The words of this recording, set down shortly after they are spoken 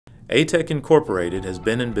Atec Incorporated has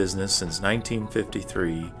been in business since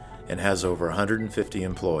 1953 and has over 150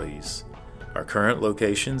 employees. Our current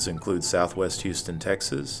locations include Southwest Houston,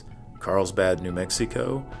 Texas, Carlsbad, New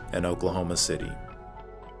Mexico, and Oklahoma City.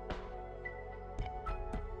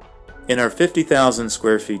 In our 50,000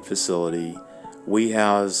 square feet facility, we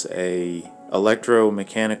house a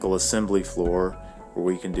electro-mechanical assembly floor where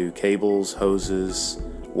we can do cables, hoses,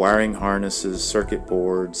 wiring harnesses, circuit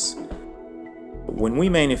boards. When we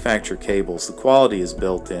manufacture cables, the quality is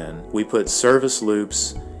built in. We put service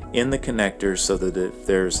loops in the connectors so that if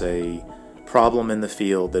there's a problem in the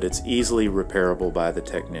field, that it's easily repairable by the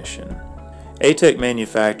technician. Atec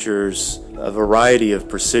manufactures a variety of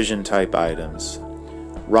precision type items: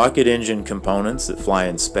 rocket engine components that fly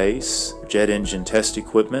in space, jet engine test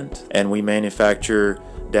equipment, and we manufacture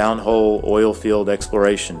downhole oil field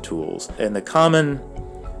exploration tools. And the common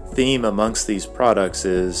theme amongst these products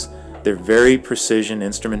is they're very precision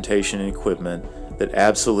instrumentation and equipment that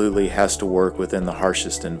absolutely has to work within the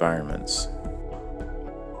harshest environments.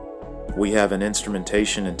 We have an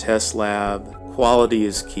instrumentation and test lab. Quality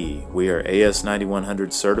is key. We are AS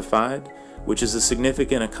 9100 certified, which is a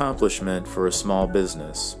significant accomplishment for a small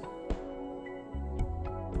business.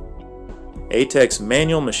 Atec's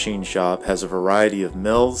manual machine shop has a variety of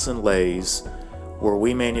mills and lathes where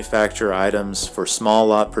we manufacture items for small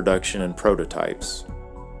lot production and prototypes.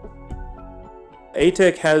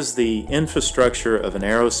 Atec has the infrastructure of an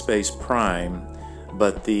aerospace prime,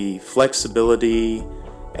 but the flexibility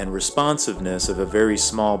and responsiveness of a very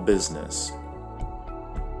small business.